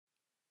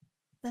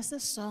That's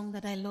a song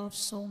that I love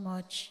so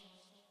much.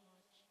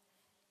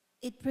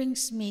 It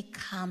brings me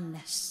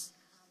calmness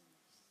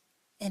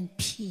and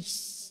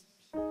peace.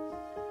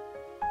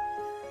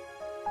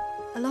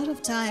 A lot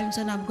of times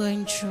when I'm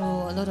going through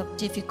a lot of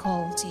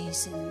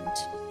difficulties and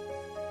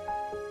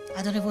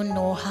I don't even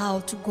know how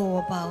to go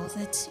about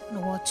it,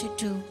 know what to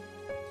do,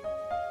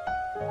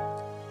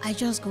 I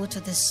just go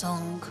to this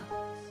song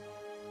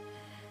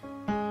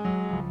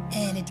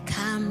and it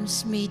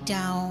calms me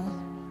down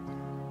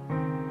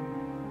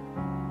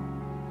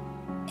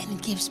and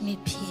it gives me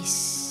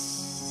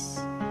peace.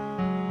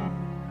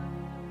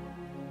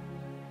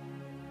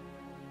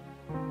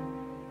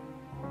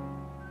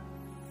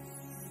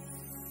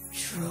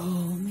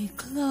 Draw me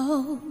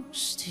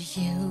close to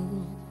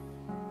you.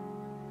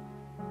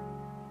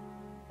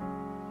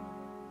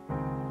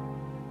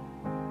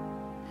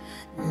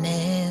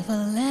 Never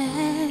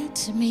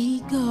let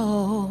me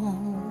go.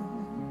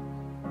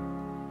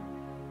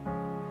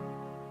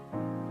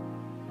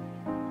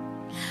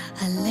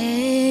 I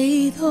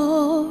lay it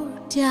all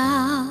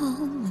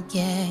down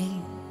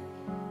again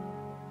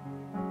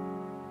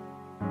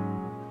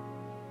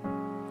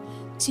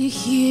to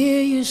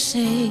hear you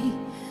say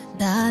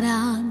that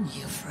I'm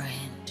your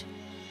friend.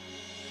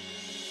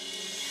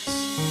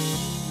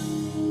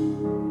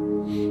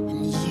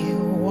 And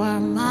you are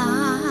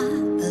my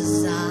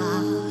desire.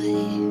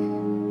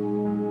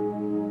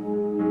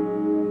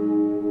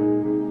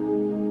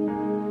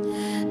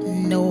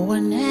 No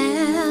one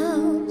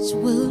else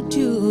will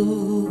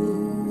do.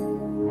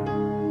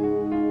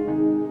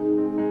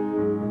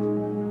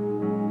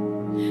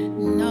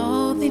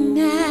 Nothing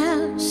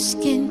else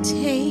can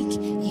take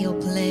your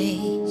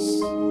place.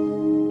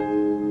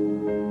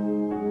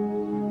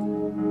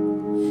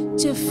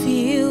 To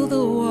feel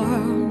the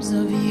warmth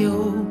of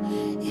your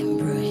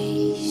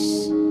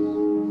embrace.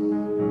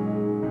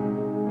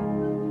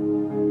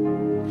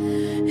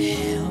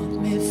 Help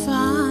me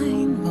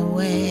find my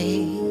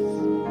way.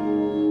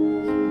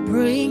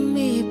 Bring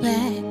me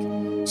back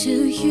to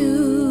you.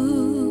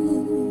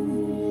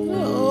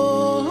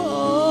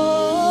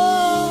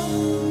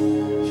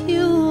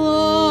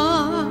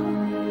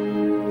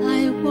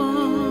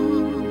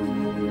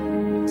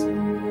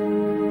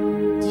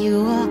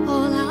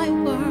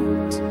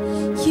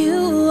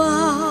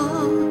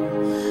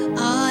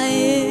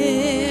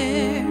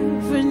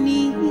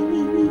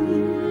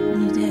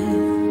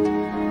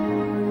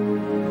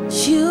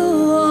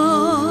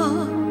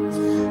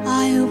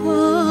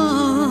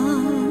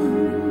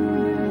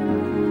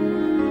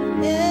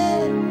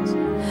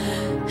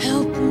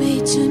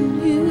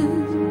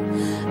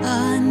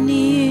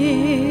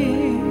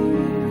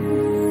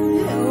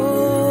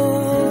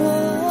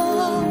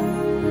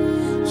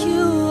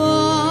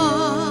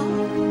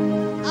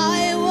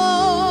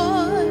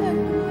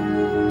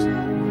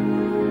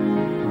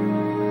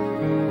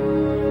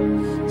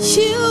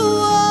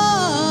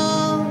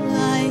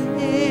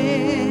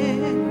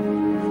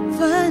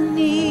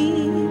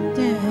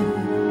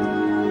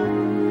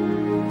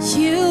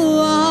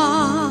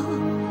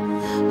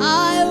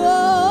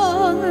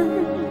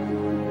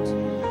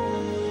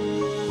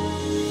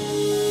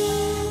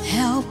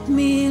 Help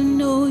me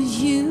know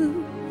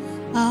you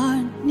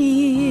are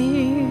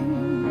near.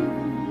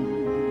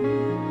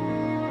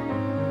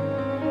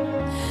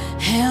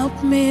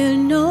 Help me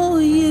know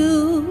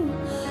you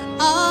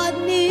are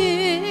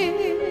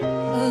near,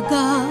 oh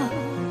God.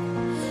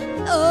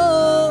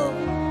 Oh,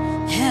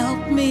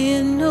 help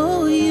me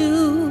know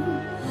you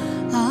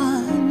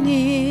are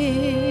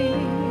near.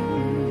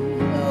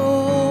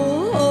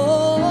 Oh,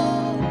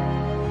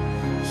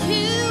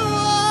 you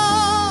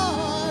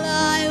all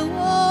I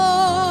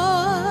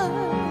want.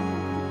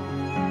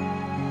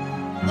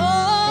 Oh,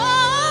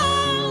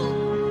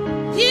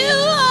 you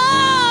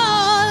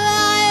all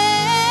I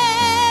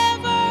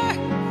ever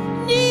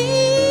needed.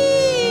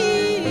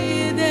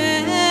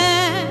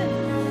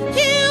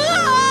 You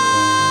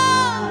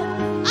all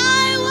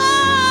I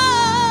want.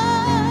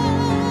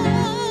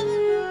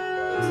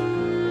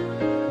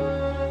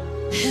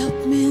 Help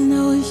me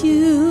know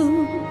you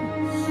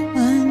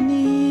are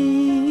near.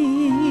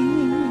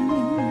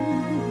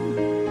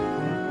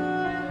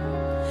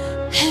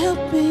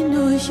 Help me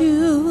know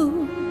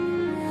you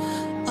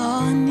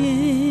are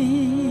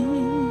near.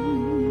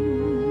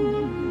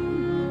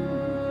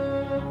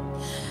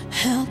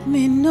 Help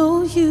me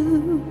know you